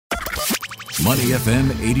Money FM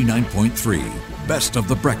 89.3, best of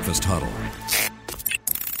the breakfast huddle.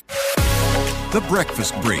 The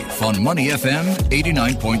Breakfast Brief on Money FM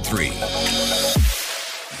 89.3.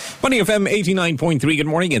 Money FM 89.3. Good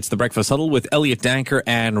morning. It's the Breakfast Huddle with Elliot Danker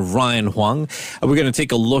and Ryan Huang. We're going to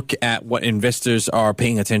take a look at what investors are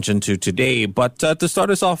paying attention to today. But to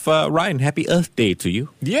start us off, Ryan, happy Earth Day to you.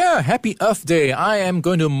 Yeah, happy Earth Day. I am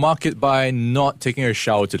going to mark it by not taking a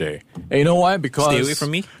shower today. And you know why? Because... Stay away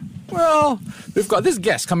from me. Well, we've got this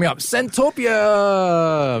guest coming up,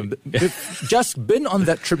 Santopia. We've just been on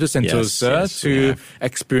that trip to Sentosa to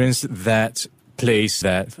experience that place,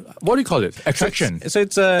 that, what do you call it? Attraction. So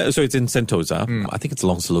it's in Sentosa. I think it's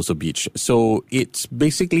along Siloso Beach. So it's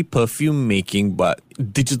basically perfume making, but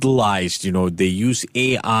digitalized. You know, they use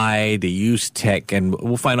AI, they use tech, and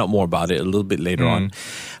we'll find out more about it a little bit later on.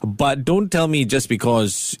 But don't tell me just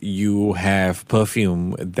because you have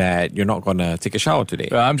perfume that you're not going to take a shower today.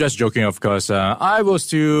 I'm just joking, of course. I was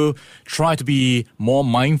to try to be more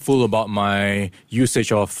mindful about my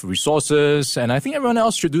usage of resources, and I think everyone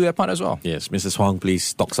else should do their part as well. Yes, Mrs. Huang,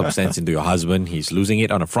 please talk some sense into your husband. He's losing it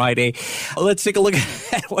on a Friday. Let's take a look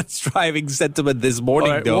at what's driving sentiment this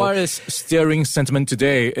morning, though. What is steering sentiment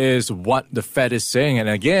today is what the Fed is saying. And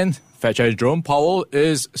again, Fed Chair Jerome Powell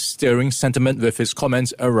is steering sentiment with his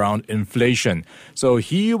comments around inflation. So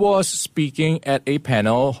he was speaking at a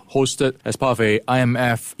panel hosted as part of a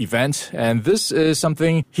IMF event. And this is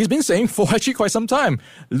something he's been saying for actually quite some time.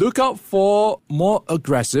 Look out for more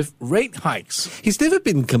aggressive rate hikes. He's never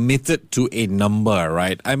been committed to a number,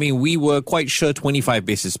 right? I mean, we were quite sure 25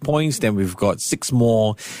 basis points. Then we've got 6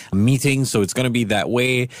 more meetings. So it's going to be that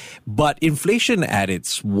way. But inflation at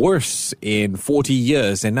its worst in 40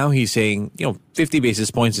 years. And now he's saying, 50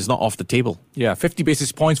 basis points is not off the table. Yeah, 50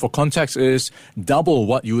 basis points for context is double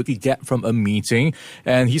what you would get from a meeting.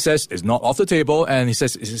 And he says it's not off the table, and he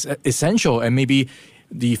says it's essential, and maybe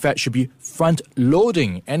the Fed should be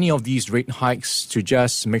front-loading any of these rate hikes to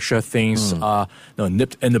just make sure things are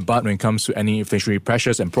nipped in the bud when it comes to any inflationary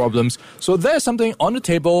pressures and problems. So there's something on the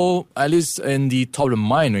table, at least in the top of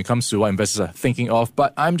mind when it comes to what investors are thinking of.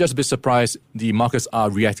 But I'm just a bit surprised the markets are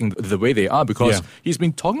reacting the way they are, because he's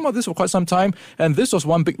been talking about this for quite some time. And this was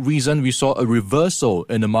one big reason we saw a reversal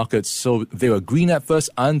in the markets. So they were green at first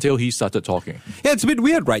until he started talking. Yeah, it's a bit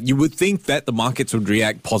weird, right? You would think that the markets would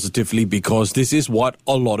react positively because this is what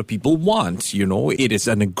a lot of people want. It is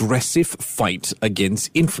an aggressive fight against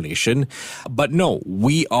inflation. But no,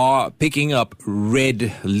 we are picking up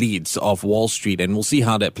red leads off Wall Street, and we'll see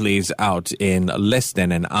how that plays out in less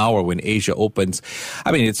than an hour when Asia opens.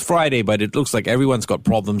 I mean, it's Friday, but it looks like everyone's got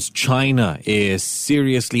problems. China is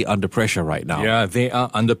seriously under pressure right now. Yeah, they are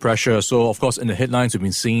under pressure. So, of course, in the headlines, we've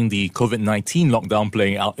been seeing the COVID-19 lockdown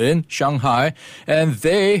playing out in Shanghai, and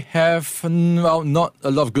they have, not a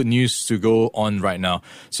lot of good news to go on right now.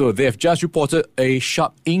 So they have just reported a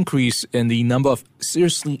sharp increase in the number of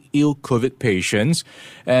seriously ill COVID patients.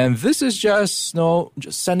 And this is just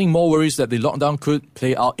sending more worries that the lockdown could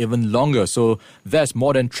play out even longer. So that's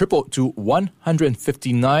more than tripled to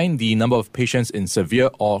 159, the number of patients in severe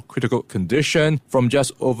or critical condition, from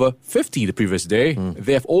just over 50 the previous day.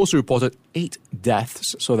 They have also reported 8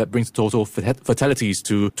 deaths. So that brings total fatalities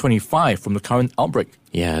to 25 from the current outbreak.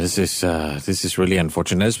 Yeah, this is really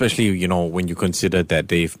unfortunate, especially, when you consider that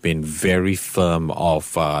they've been very firm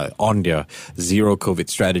on their zero COVID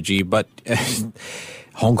strategy. But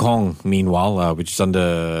Hong Kong, meanwhile, which is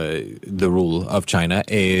under the rule of China,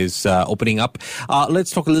 is opening up.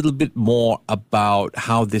 Let's talk a little bit more about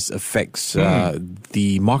how this affects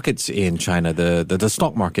the markets in China, the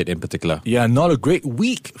stock market in particular. Yeah, not a great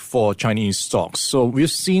week for Chinese stocks. So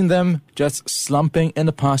we've seen them just slumping in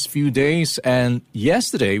the past few days. And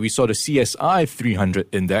yesterday, we saw the CSI 300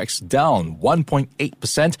 index down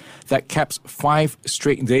 1.8%. That caps 5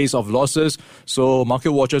 straight days of losses. So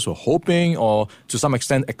market watchers were hoping, or to some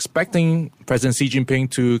extent expecting, President Xi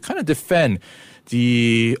Jinping to kind of defend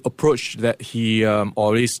the approach that he,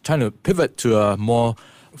 or at least trying to pivot to a more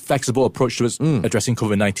flexible approach towards addressing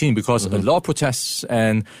COVID-19, because a lot of protests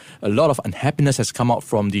and a lot of unhappiness has come out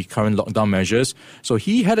from the current lockdown measures. So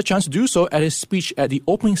he had a chance to do so at his speech at the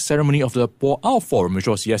opening ceremony of the Boao Forum, which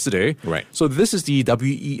was yesterday. Right. So this is the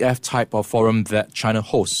WEF type of forum that China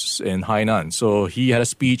hosts in Hainan. So he had a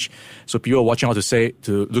speech. So people were watching out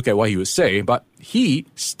to look at what he would say. But he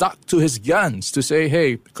stuck to his guns to say,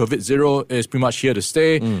 hey, COVID-0 is pretty much here to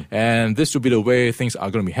stay, and this will be the way things are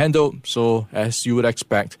going to be handled. So as you would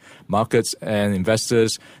expect, markets and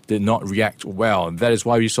investors did not react well. That is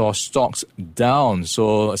why we saw stocks down.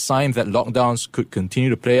 So a sign that lockdowns could continue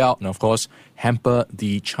to play out and, of course, hamper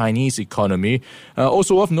the Chinese economy.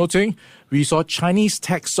 Also worth noting, We saw Chinese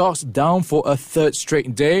tech stocks down for a third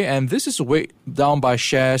straight day, and this is weighed down by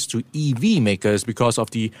shares to EV makers because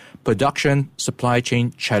of the production supply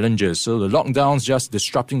chain challenges. So the lockdowns just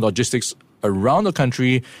disrupting logistics around the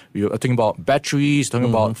country. We are talking about batteries, talking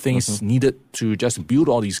about things needed to just build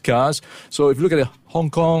all these cars. So if you look at the Hong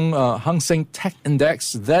Kong Hang Seng Tech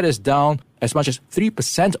Index, that is down as much as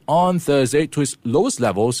 3% on Thursday to its lowest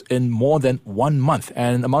levels in more than 1 month.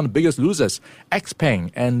 And among the biggest losers, XPeng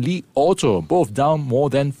and Li Auto, both down more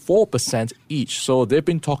than 4% each. So they've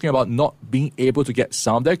been talking about not being able to get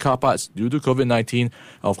some of their car parts due to COVID-19.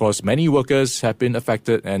 Of course, many workers have been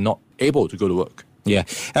affected and not able to go to work. Yeah.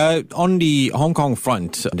 On the Hong Kong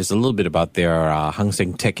front, there's a little bit about their Hang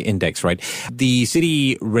Seng Tech Index, right? The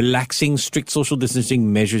city relaxing strict social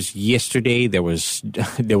distancing measures yesterday. There was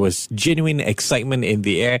genuine excitement in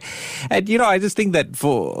the air. And, I just think that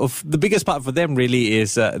the biggest part for them really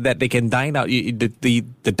is that they can dine out. The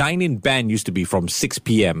dine-in ban used to be from 6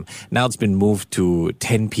 p.m. Now it's been moved to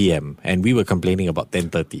 10 p.m. And we were complaining about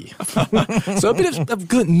 10:30. So a bit of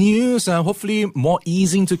good news. Hopefully more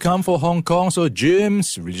easing to come for Hong Kong. So gyms,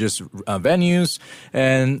 religious venues,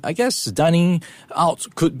 and I guess dining out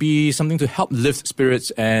could be something to help lift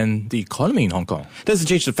spirits and the economy in Hong Kong. Doesn't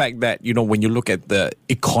change the fact that, when you look at the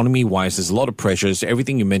economy-wise, there's a lot of pressures,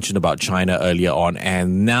 everything you mentioned about China earlier on,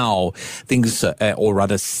 and now things, or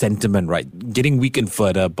rather sentiment, right, getting weakened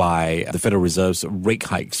further by the Federal Reserve's rate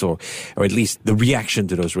hikes, or at least the reaction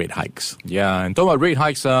to those rate hikes. Yeah, and talking about rate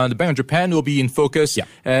hikes, the Bank of Japan will be in focus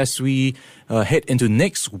as we head into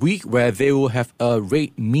next week, where they will have a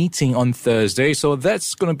rate meeting on Thursday. So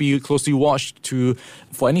that's going to be closely watched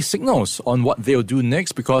for any signals on what they'll do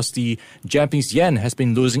next, because the Japanese yen has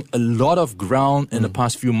been losing a lot of ground in the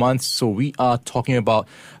past few months. So we are talking about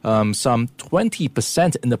some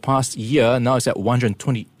 20% in the past year. Now it's at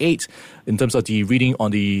 128 in terms of the reading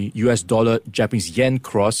on the US dollar Japanese yen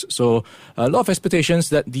cross. So a lot of expectations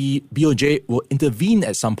that the BOJ will intervene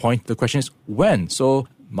at some point. The question is when. So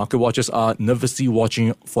market watchers are nervously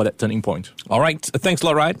watching for that turning point. All right. Thanks a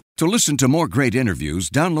lot, Ryan. To listen to more great interviews,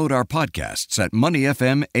 download our podcasts at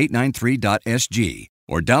moneyfm893.sg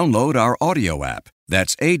or download our audio app.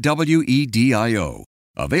 That's AWEDIO.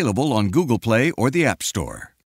 Available on Google Play or the App Store.